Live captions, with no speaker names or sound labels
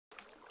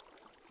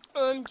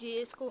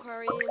OMG, it's called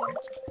Harry and... Oh,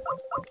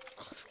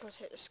 I forgot to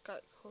hit the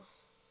Skype call.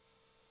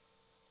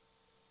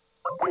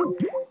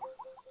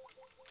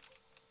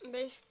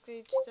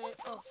 Basically today...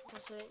 Oh, for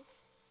God's sake.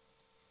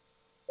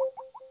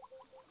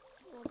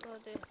 What do I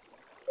do?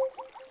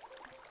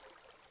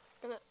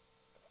 Gonna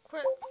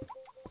quit.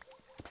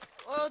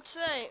 Well,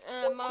 today,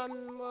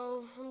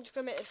 I'm just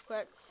gonna make this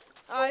quick.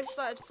 I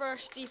started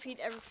fresh, dped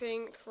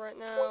everything right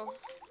now.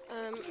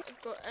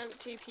 I've got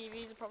empty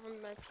PVs apart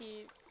from my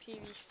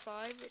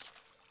PV5, which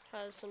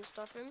has some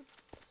stuff in.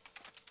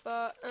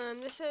 But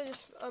this is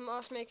just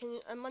us making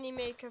a money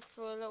maker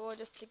for a little while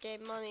just to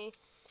gain money.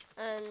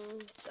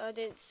 And I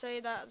didn't say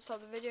that at the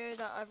start of the video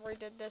that I've already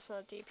did this on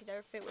a dped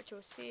everything, which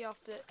you'll see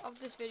after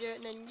this video,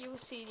 and then you'll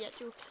see the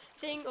actual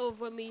thing of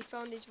when we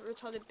found this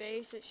retarded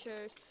base. It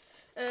shows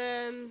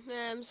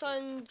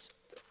signs,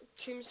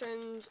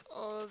 tombstones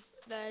of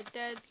their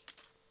dead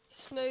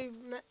snow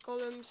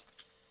golems,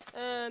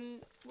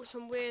 with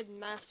some weird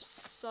maths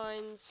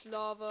signs,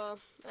 lava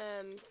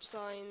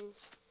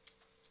signs,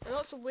 and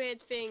lots of weird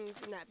things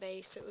in that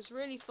base. It was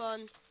really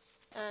fun,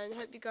 and I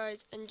hope you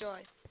guys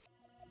enjoy.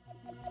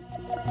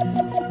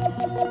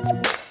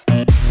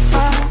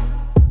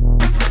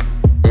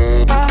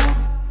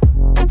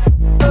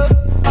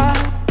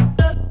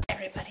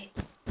 Everybody.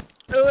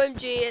 OMG,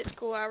 it's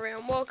cool, Harry,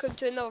 and welcome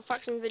to another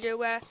Factions video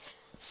where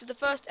this is the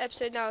first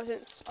episode now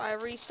since I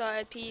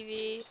restarted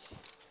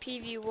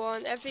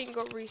PV1. Everything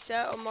got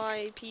reset on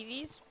my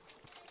PVs.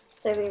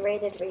 So we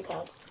raided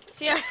retards.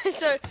 Yeah,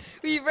 so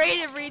we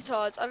raided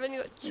retards. I've only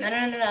got two.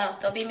 No.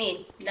 Don't be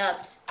mean.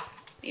 Nubs.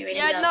 We raided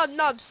Yeah,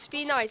 nubs.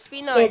 Be nice.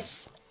 Be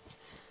nice.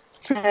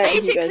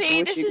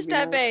 Basically, this is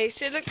their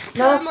base. It looks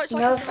so much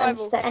like a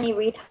survival. To any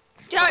retard.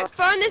 Jack,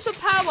 furnace of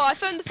power. I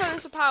found the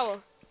furnace of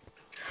power.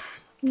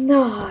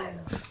 No.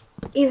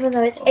 Even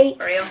though it's 8.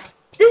 For real?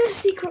 There's a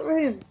secret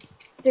room.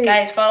 Dude.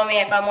 Guys, follow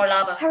me. I found more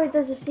lava. Harry,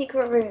 there's a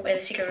secret room. Wait,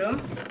 the secret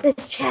room?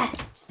 There's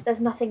chests.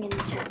 There's nothing in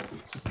the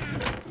chests.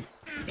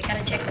 We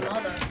gotta check them all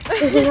though.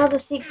 There's another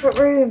secret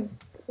room.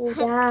 Oh,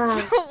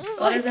 damn.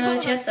 Oh, there's another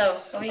chest though.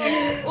 Over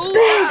here.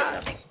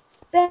 Beds!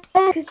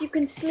 Because you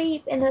can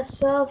sleep in a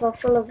server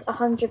full of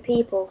 100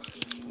 people.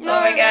 No,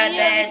 oh my god,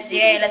 beds.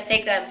 Yay, let's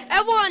take them.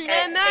 Everyone,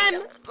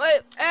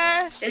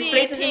 This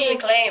place isn't even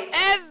claimed.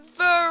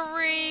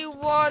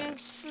 Everyone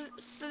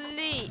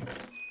sleep.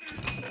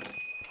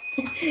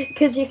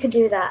 Because you can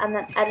do that and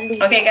then at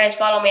least... Okay guys,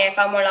 follow me. I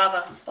found more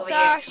lava. Over here.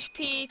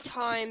 /p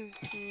time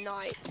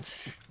night.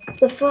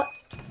 The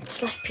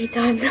 /p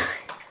time night.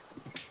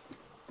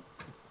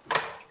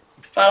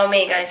 Follow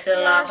me guys to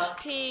the lava.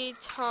 /p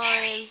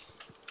time.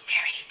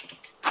 Harry.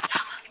 Lava,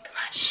 come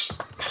on. Shh,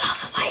 the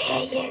lava might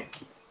hear you.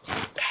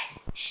 Guys,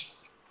 shh.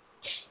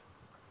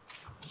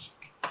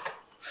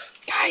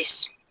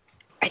 Guys,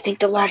 I think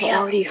the lava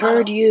already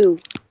heard you.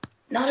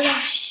 No,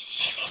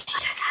 shh.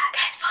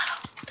 Guys, follow.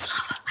 It's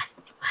lava.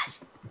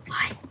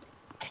 Why?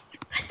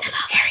 When the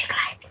lava Harry. is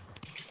claimed.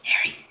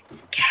 Harry,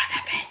 get out of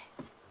that bed.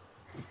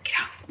 Get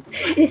out.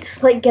 It's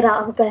just like, get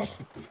out of the bed.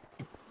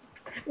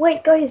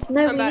 Wait, guys,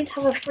 no, Come we back. need to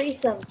have a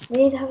threesome. Get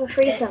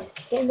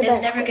in the There's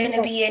bed. never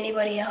gonna be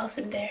anybody else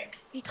in there.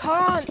 We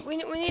can't. We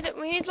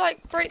need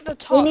like break the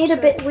top.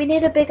 We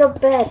need a bigger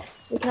bed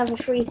so we can have a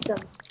threesome.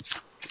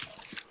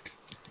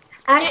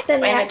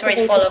 Accidentally My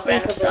inventory's activated full of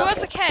random super stuff. Oh,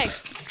 that's a keg.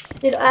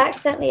 Dude, I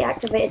accidentally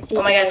activated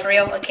super Oh my god, for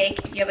real, a cake?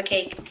 You have a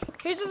cake.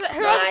 Who has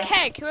a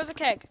keg? Who has a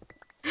keg?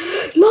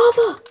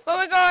 Lava!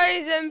 Well,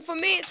 guys, for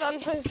me it's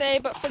Valentine's Day,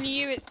 but for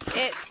you it's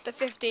the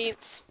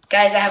 15th.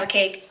 Guys, I have a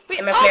cake.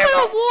 In my Oh player my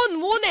phone.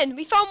 god, warning!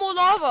 We found more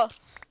lava.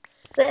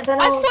 So if I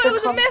anyone wants thought it to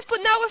was a myth, but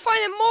now we're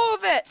finding more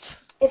of it.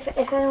 If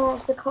anyone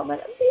wants to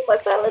comment, I need my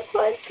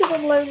Valentine's because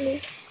I'm lonely.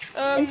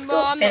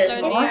 Well, I'm not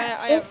There's lonely. more?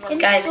 I have one.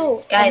 Guys,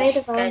 school, I made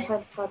a guys.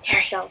 Valentine's card to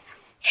Harry. myself.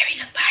 Harry,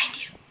 look behind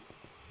you.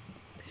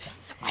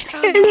 I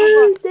found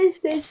lava.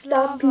 This It's is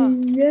lava.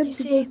 Stampy. You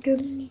see?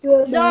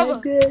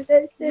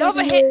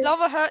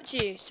 Lava hurts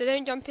you, so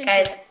don't jump into it.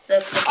 Guys,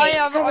 look, the Oh cake.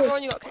 yeah, I've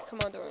only got cake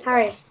commander.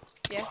 Harry.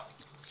 Yeah.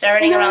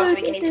 Start running around so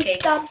we can eat the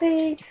cake.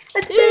 Stampy.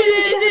 Oh,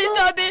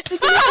 that's so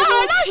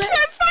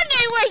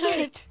funny,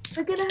 wait.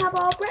 We're gonna have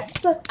our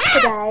breakfast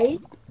today.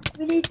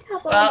 We need to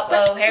have our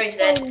Well, breakfast. Harry's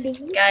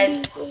dead. Guys.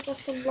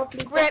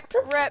 Rip.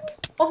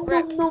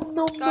 Rip.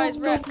 Nom. Guys,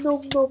 rip.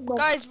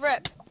 Guys,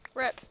 rip.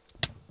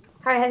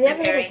 Harry, have you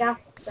ever Harry. heard of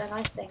gas? They're a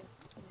nice thing.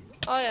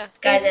 Oh yeah.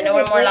 Guys, I know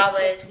where more lava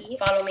is.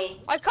 Follow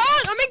me. I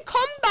can't. I'm in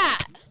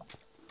combat.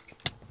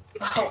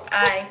 Oh,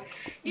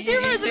 You You do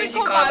realize I'm in seriously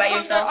combat. combat I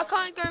yourself?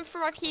 can't go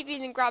through my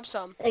PVs and grab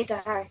some. There you go,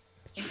 Harry.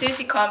 You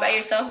seriously combat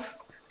yourself?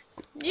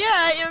 Yeah,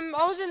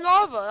 I was in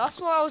lava.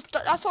 That's why I was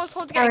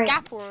told to get a Alright.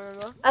 gapple.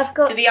 Remember? I've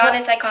got. To be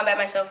honest, I combat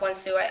myself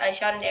once too. I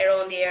shot an arrow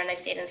in the air and I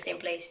stayed in the same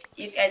place.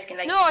 You guys can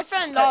like No, I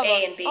fell in cut lava.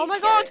 A and B Oh my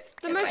together god,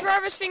 the and most find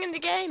rarest thing in the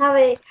game.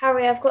 Harry,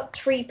 I've got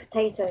 3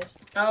 potatoes.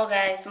 No,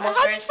 guys, the most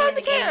How did you rarest thing in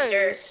find the game is dirt.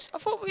 potatoes? I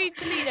thought we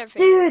deleted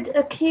everything.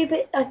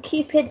 Dude, a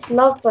Cupid's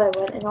love bow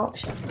went in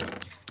auction.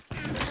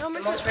 How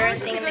much The most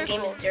rarest thing in the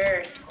game is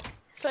dirt.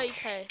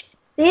 30k.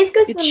 These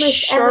go to Its the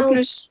most emerald.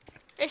 sharpness.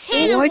 It's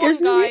hidden Why one,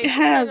 doesn't guys. it It's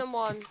have- hidden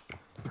one.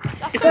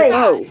 That's It's so a Wait.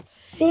 bow. bad.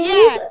 These,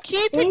 Yeah,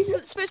 Cupid's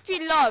these, supposed to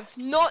be love,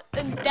 not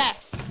in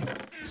death.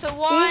 So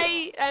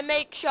why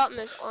make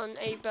sharpness on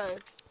a bow?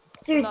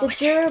 dude, the Love.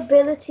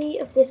 durability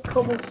of this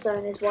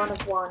cobblestone is 1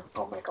 of 1.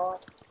 Oh my god.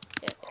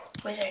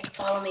 Wizard,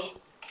 follow me.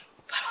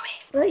 Follow me.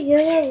 But you're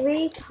Wizard. a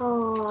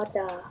retard.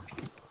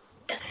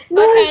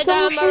 No, Okay,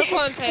 someone my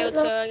recording failed,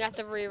 so I have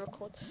to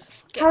re-record.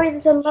 Harry,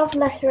 there's a love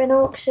letter in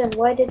auction.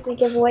 Why did we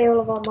give away all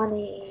of our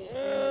money?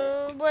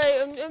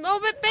 Wait, oh,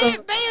 but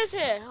Baya's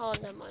here. Oh,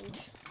 never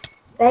mind.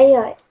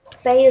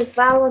 Bayer's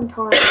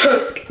Valentine.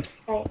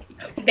 Like,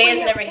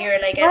 Baya's never here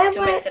like why at 2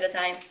 am I- minutes at a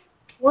time.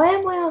 why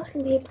am I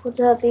asking people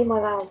to be my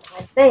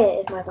Valentine? Bayer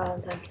is my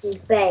Valentine because he's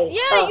Bay.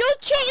 Yeah, you're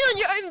cheating on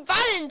your own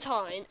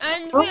Valentine.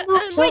 And I'm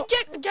not wait,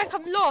 sure. Jack,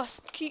 I'm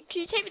lost. Can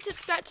you take me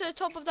back to the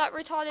top of that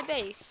retarded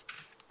base?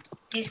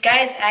 These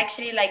guys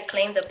actually like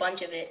claimed a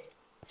bunch of it.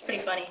 It's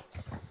pretty funny.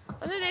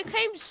 I know they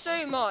claimed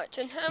so much.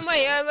 And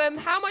wait,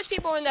 how much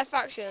people are in their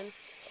faction?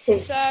 2.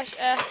 Search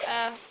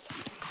FF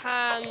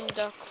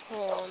Panda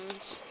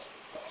Corns.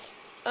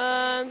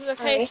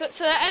 Okay, Sorry.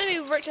 so the enemy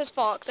rich as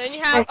fuck. They only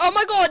have. Oh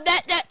my god,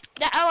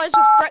 that allies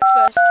with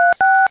breakfast.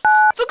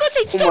 For God's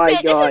sake, Oh stop my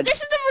it! God.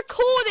 This is the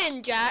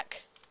recording,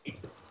 Jack.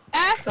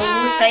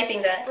 Who's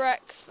typing that?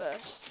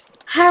 Breakfast.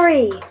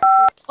 Harry,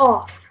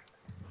 off.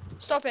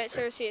 Stop it,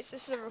 seriously, this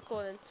is a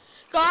recording.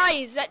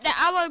 Guys, that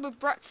ally with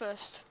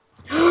breakfast.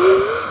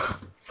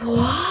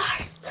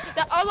 What?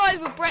 That ally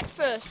with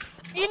breakfast.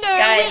 You know,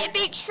 Guys. wheat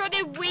beak,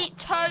 shredded wheat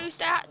toast.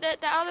 The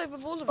ally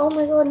with all of them. Oh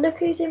my god, look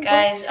who's in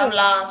Guys, breakfast. I'm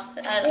lost.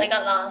 I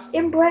got lost.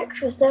 In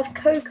breakfast, they have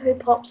Cocoa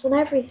Pops and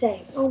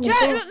everything. Oh my Jack,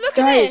 god. look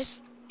at this.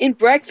 Guys, in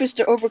breakfast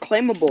they're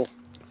overclaimable.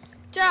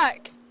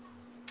 Jack,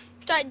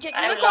 I'm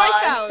look what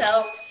I lost. found.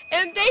 Help.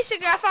 And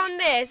basically, I found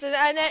this,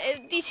 and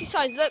these two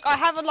signs. Look, I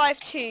have a life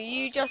too.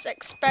 You just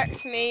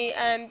expect me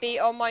be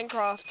on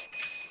Minecraft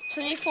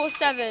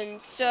 24/7.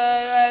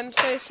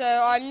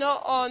 So I'm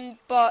not on,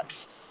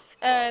 but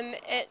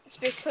it's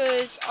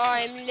because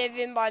I'm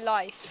living my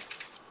life.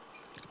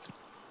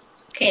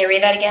 Can you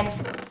read that again?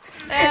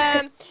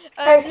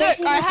 Look,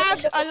 I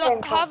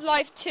have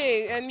life too.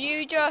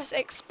 You just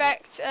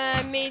expect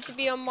me to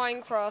be on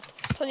Minecraft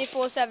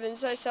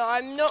 24/7. So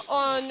I'm not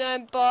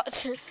on,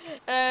 but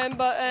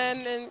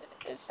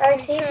it's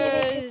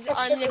because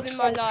I'm living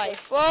my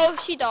life. Well,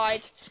 she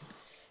died.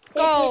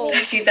 Gold.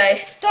 She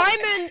died.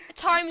 Diamond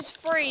times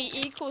 3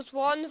 equals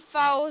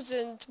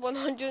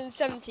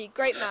 1,170.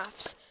 Great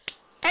maths.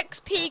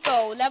 XP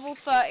goal level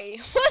 30.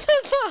 What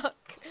the fuck?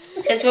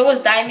 Since when was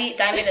diamond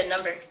a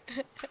number?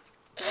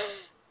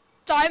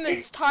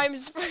 Diamonds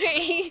times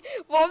 3,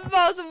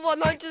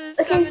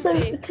 1,170. Okay, so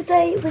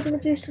today we're gonna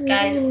do some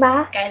Guys, new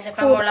maths. guys, I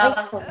found more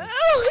lava. Oh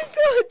my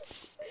god!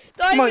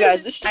 Come on,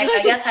 guys. This I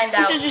got timed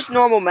out. is just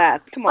normal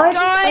math. Come on.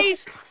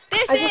 Guys,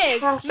 this I just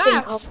is crashed in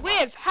maths combat.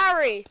 with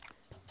Harry.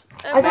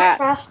 I just Math.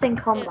 crashed in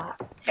combat.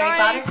 Harry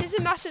Guys, Potter? this is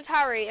massive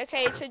Harry.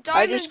 Okay, so I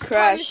diamonds just times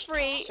crashed,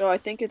 3. so I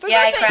think it's For Yeah,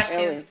 I God's sake, crashed too.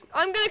 alien.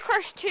 I'm gonna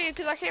crash too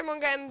because I keep on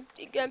getting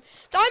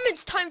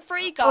diamonds times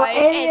 3, Oh,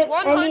 guys. Is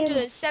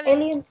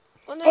 170.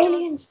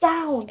 Aliens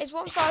down. It's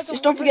 1,000.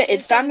 Just don't forget,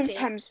 it's diamonds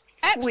times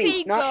XP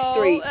 3, not goal,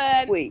 3.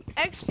 3.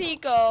 XP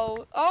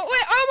goal. Oh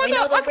wait! Oh my Wait, no,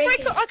 god! don't I can break break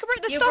it. it. I can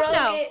break the You stuff broke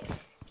now. it.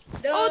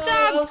 No, Oh,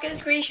 damn. I was gonna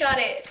screenshot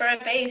it for a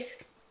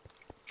base.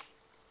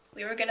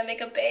 We were gonna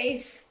make a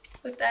base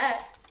with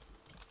that.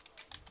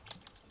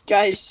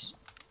 Guys,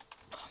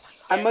 Oh my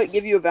god! I might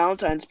give you a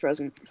Valentine's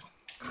present.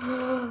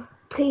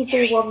 Please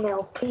be 1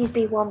 mil. Please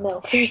be 1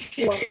 mil. Please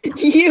be 1 mil.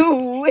 You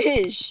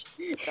wish!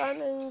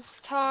 Diamonds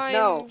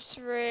times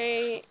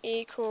 3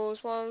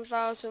 equals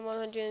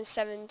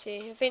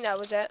 1,170. I think that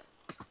was it.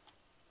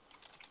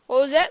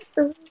 What was it?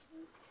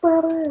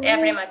 Yeah,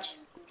 pretty much.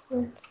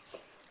 I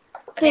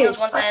think it was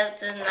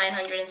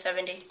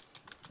 1,970.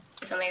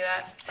 Something like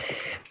that.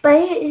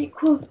 Bay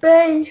equals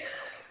Bay.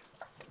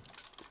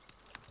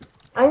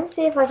 I'm gonna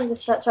see if I can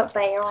just search up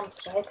Bayer on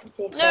Skype and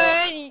see if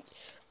No,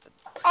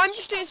 I'm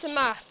just doing some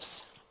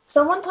maths.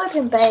 someone type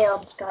in Bay on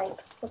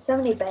Skype. There's so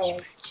many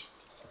Bayers.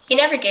 He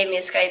never gave me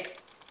a Skype.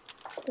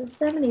 There's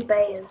so many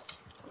Bayers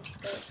on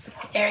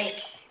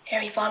Skype.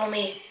 Harry, follow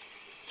me.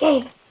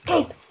 Gabe,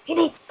 you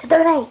need to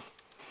donate.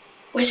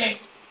 Wizard,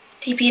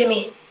 TP to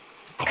me.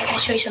 I gotta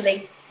show you something.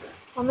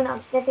 1 minute,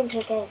 I'm sniffing to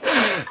a game.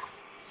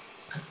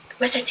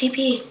 Wizard,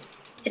 TP.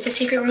 It's a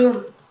secret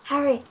room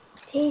Harry,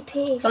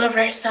 TP. full of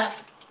rare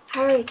stuff.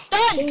 Harry,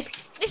 Done!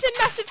 TP. This is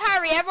massive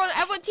Harry. Everyone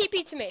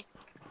TP to me.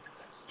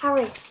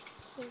 Harry,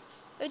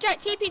 Oh, Jack,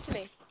 TP to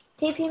me.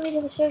 TP me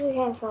to the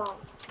sugarcane farm.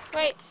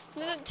 Wait,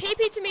 no,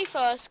 TP to me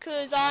first,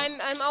 because I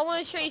want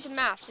to show you some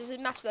maths. This is a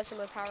maths lesson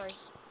with Harry.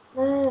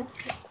 No,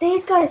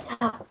 these guys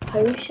have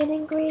potion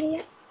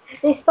ingredient.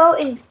 They spell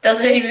in.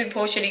 Doesn't even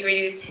potion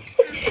ingredients.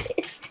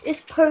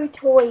 it's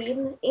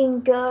protoin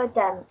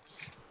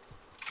ingredients.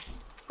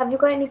 Have you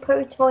got any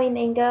protoin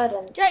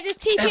ingredients? Jack, just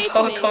TP to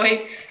Oh, me.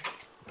 toy.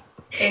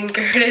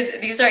 Ingirded.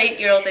 These are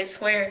 8-year-olds, I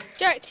swear.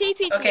 Jack,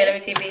 TP to Okay, me.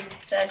 let me TP.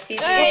 So that's TP.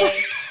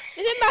 Hey.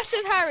 Is it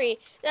massive, Harry?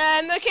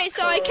 Okay,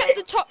 so I kept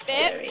the top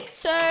bit.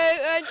 So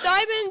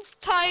diamonds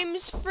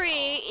times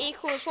 3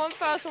 equals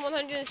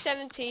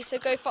 1,170. So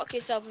go fuck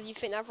yourself if you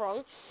think that's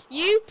wrong.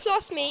 You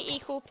plus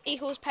me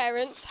equals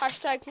parents.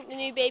 Hashtag the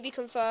new baby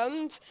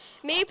confirmed.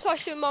 Me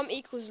plus your mum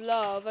equals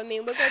love. I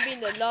mean, we're gonna be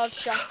in the love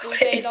shack all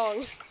day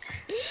long.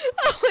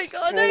 Oh my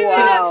god, I don't even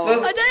know. Wow.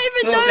 I don't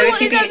even know what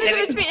this episode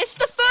is between. It's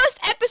the first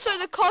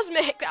episode of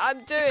Cosmic that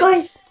I'm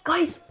doing.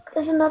 Guys,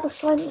 there's another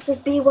sign that says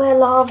beware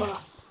lava.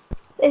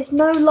 There's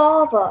no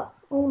lava.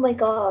 Oh my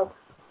god.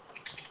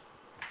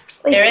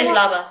 Wait, There is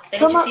lava.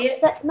 Didn't you see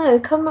it? No,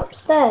 come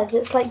upstairs.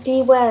 It's like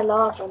beware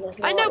lava. And there's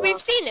no I know, lava.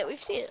 we've seen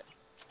it.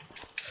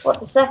 What,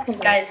 the second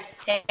one? Guys,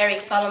 Harry,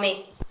 follow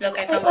me. Look,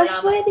 I found I the lava.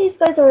 swear these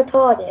guys are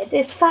retarded.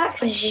 It's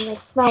factions and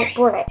they smell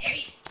bricks.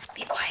 Harry,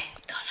 be quiet.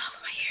 The lava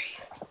in my area.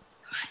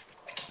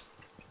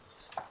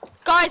 Come on.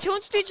 Guys, who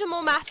wants to do some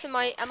more maths at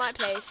my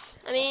place?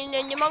 I mean,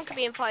 and your mum could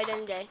be invited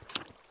any day.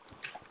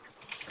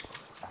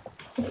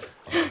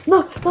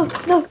 No.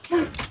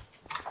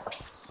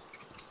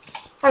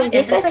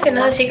 Is this like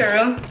another secret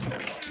room?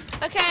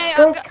 Okay,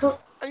 Guys,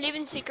 I'm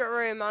leaving secret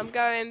room. I'm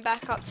going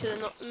back up to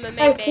the main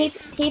no,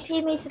 base.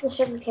 TP me to the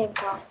sugarcane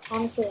farm.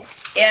 Honestly.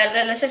 Yeah,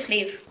 let's just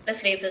leave.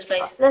 Let's leave this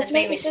place. Let's It's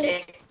making me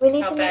sick. We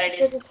need How to bad make it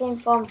the is. sugarcane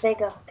farm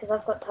bigger because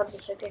I've got tons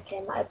of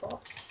sugarcane that I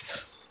bought.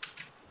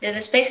 Yeah,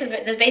 this base is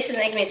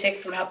making me sick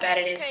from how bad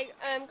it is. Okay,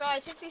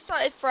 guys, since we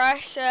started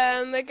fresh,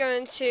 we're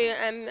going to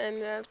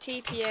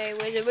TPA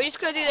with it. We're just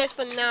gonna do this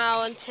for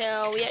now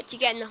until we actually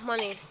get enough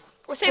money.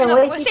 We're saving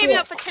up. We're saving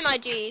up for 10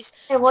 IGs. Hey,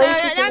 So why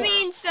that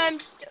means I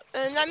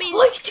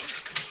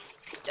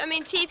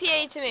mean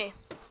TPA to me.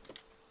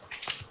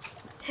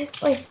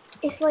 Wait,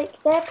 it's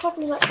like they're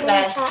probably like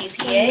Last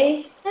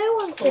TPA. No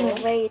one's gonna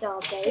raid our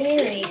base.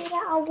 Really? It's made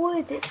out of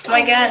wood. It's Oh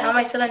my god, how am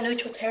I still in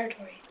neutral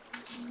territory?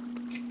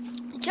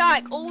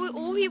 Jack,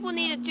 all people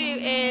need to do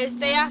is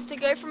they have to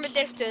go from a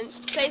distance,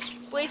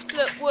 waste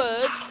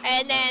wood,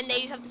 and then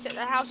they just have to set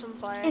their house on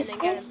fire and then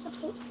get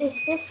them.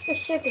 Is this the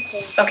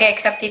sugarcane? Okay,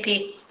 accept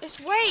TP. Just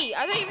wait,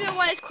 I don't even know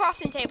why there's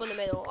crafting table in the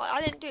middle. I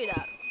didn't do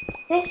that.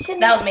 This shouldn't.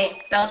 That was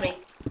me. That was me.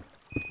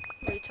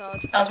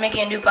 Retard. I was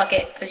making a new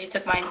bucket because you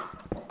took mine.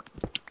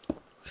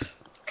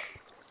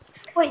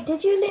 Wait,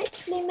 did you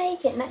literally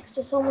make it next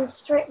to someone's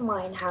strip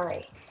mine,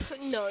 Harry?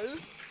 No.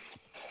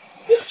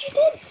 Yes, you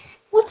did.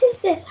 What is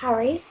this,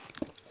 Harry?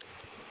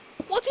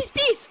 What is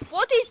this?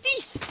 What is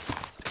this?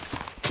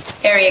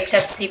 Harry,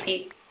 accept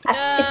TP.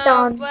 It's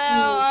done.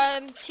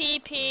 Well,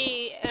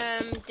 TP,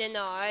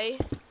 deny.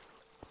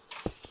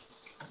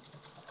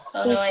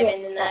 Oh no, I've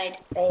been denied.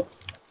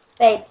 Babes,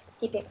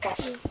 TP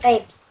accept.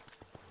 Babes,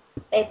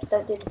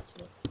 don't do this to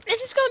me.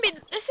 This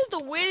is the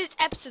weirdest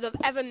episode I've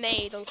ever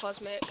made on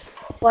Cosmic.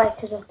 Why?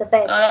 Because of the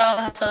babes. Oh,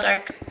 that's so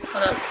dark.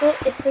 Hold up.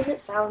 It's because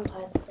it's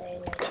Valentine's Day.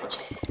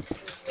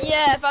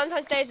 Yeah,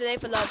 Valentine's Day is the day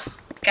for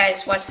love.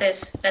 Guys, watch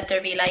this. Let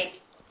there be light.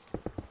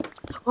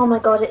 Oh my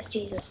god, it's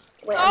Jesus.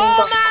 Wait,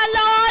 Oh my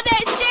lord,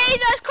 it's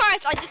Jesus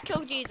Christ! I just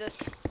killed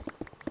Jesus.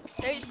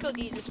 I just killed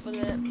Jesus for a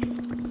minute.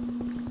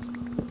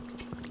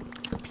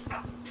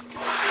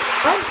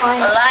 I'm fine.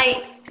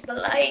 The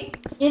light.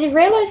 You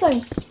realise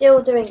I'm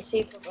still doing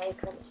Super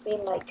Breaker and it's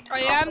been like... I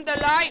am the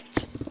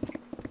light.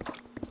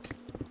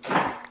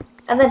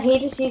 And then he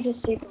just uses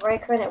Super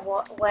Breaker and it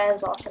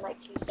wears off in like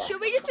 2 seconds. Should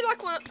we just do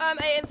like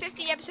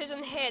 50 episodes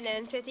on here and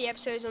then 50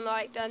 episodes on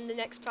like the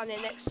next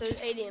planet next to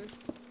Alien?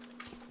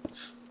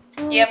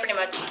 Yeah, pretty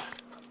much.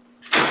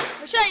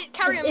 We should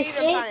carry on moving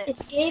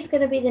planets. Is Gabe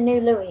gonna be the new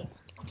Louis?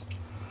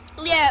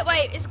 Yeah,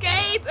 wait, is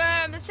Gabe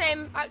the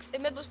same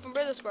from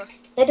Middlesbrough?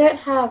 They don't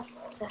have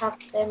to have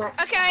the same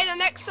accent. Okay, the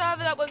next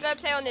server that we're going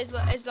to play on is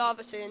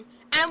Lava soon.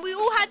 And we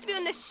all had to be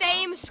on the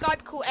same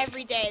Skype call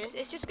every day.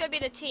 It's just going to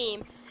be the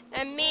team.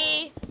 And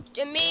me,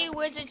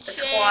 Wizard The Chef,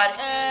 squad.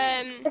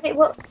 Okay,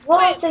 what I was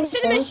wait, thinking...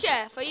 Cinnamon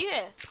Chef, are you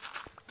here?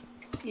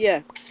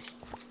 Yeah.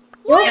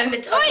 We haven't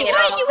been talking why at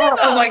aren't all. you with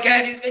Oh my us?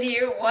 god, he's been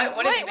here. What have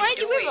Why you been aren't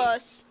you doing? with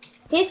us?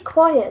 He's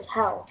quiet as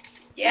hell.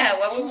 Yeah,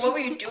 what were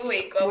you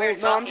doing while we were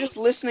No, I'm talking? just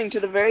listening to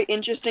the very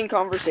interesting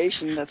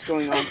conversation that's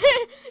going on.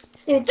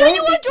 Dude, Don't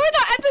you want to join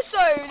that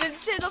episode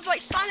instead of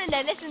like standing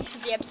there listening to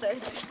the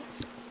episode?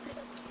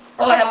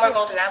 Oh, I have more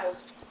golden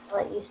apples. I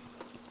like used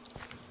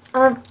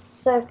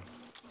to.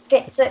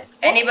 Okay, so...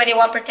 Anybody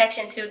want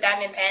protection 2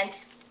 diamond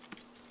pants?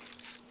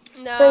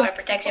 No. So- Or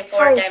protection 4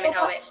 Harry, diamond what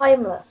about helmet?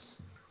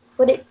 Timeless?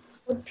 Would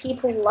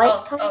people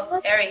like Timeless?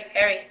 Oh, Harry,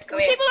 come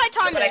here. People like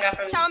Look what I got timeless.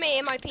 from Tell me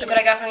in my penis. Look what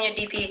I got from your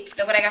DP.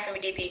 Look what I got from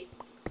your DP.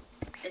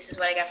 This is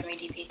what I got from your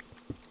DP.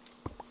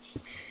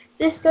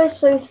 This goes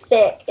so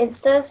thick.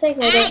 Instead of saying...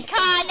 I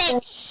call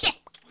it shit.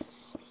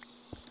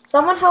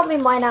 Someone help me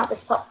mine out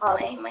this top part.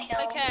 My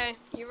health. Okay,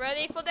 you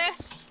ready for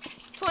this?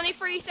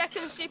 23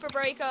 seconds super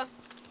breaker.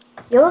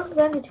 Yours is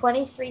only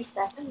 23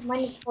 seconds.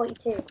 Mine is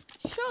 42.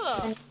 Shut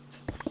up.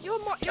 You're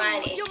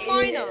Tiny.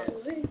 minor.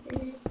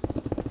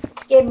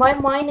 Yeah, my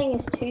mining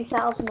is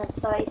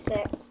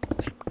 2036.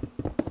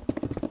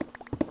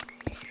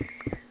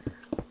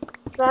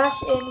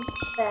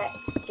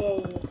 /inspect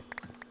game.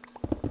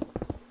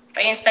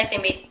 Are you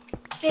inspecting me?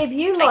 Gabe,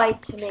 you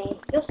lied to me.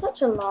 You're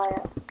such a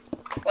liar.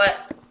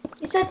 What?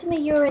 You said to me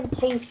you were in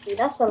Tasty.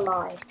 That's a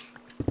lie.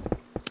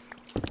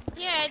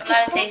 Yeah, I'm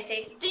not in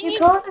Tasty. didn't you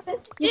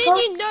Didn't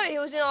you know he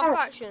was in our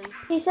faction?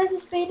 He says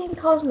he's been in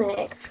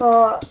Cosmic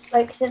for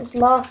like since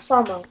last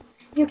summer.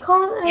 You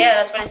can't. Yeah,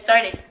 that's when it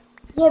started.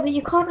 Yeah, but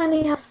you can't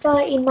only have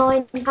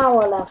 39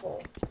 power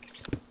level.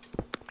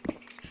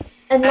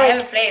 And I like,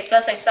 haven't played,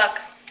 plus I suck.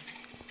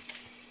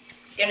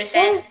 Do you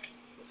understand?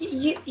 so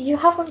you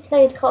haven't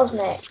played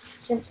Cosmic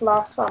since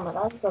last summer.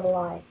 That's a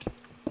lie.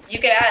 You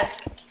could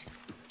ask.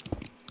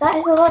 That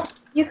is a lie.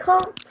 You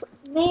can't.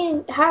 Me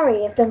and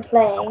Harry have been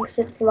playing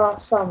since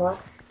last summer,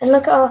 and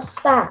look at our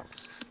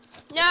stats.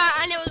 Nah,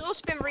 and it was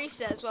also been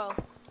reset as well.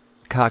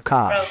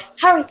 Bro,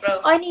 Harry,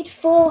 bro, I need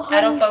 400.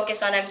 I don't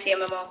focus on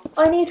MCMMO.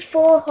 I need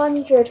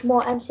 400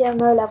 more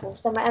MCMO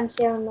levels, so my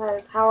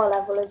MCMO power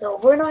level is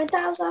over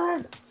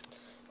 9,000.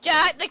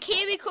 Jack, the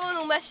Kiwi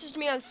Colonel messaged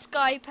me on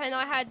Skype and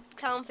I had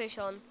Clownfish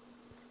on.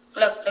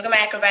 Look at my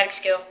acrobatic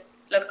skill.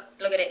 Look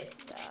at it.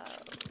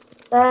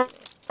 That's,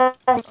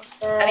 I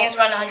think it's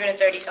around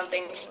 130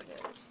 something.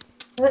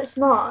 no, it's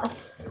not.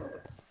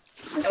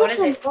 You're What is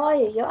such it? a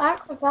liar. Your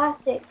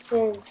acrobatics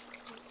is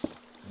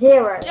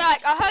 0.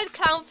 Jack, I heard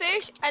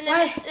Clownfish and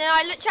then, What? then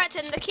I looked at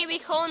it and the Kiwi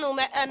Colonel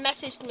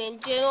messaged me.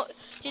 And do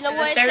you know Is what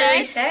the it server says?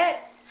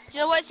 reset? Do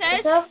you know what it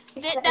says? server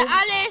The reset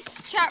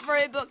Alice chat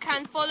robot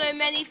can follow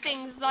many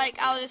things like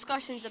our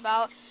discussions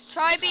about.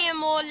 Try being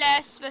more or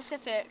less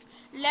specific.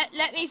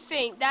 Let me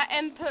think. That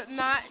input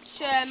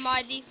match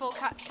my default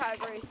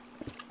category.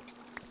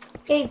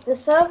 Gabe, the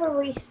server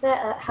reset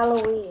at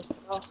Halloween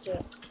last year.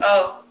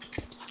 Oh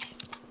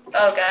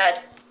god.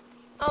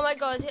 Oh my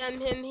god,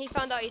 he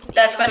found out he's...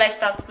 That's when I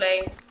stopped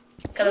playing.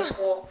 Because of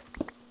school.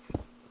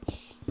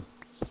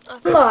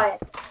 Lie.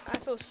 I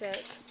feel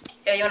sick.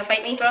 Yo, you wanna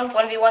fight me, bro?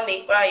 1v1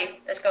 me. Where are you?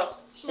 Let's go.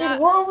 Dude,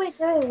 what are we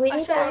doing? We I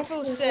need feel, to I feel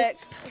actually- sick.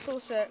 I feel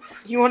sick.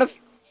 You wanna?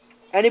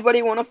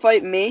 Anybody wanna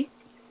fight me?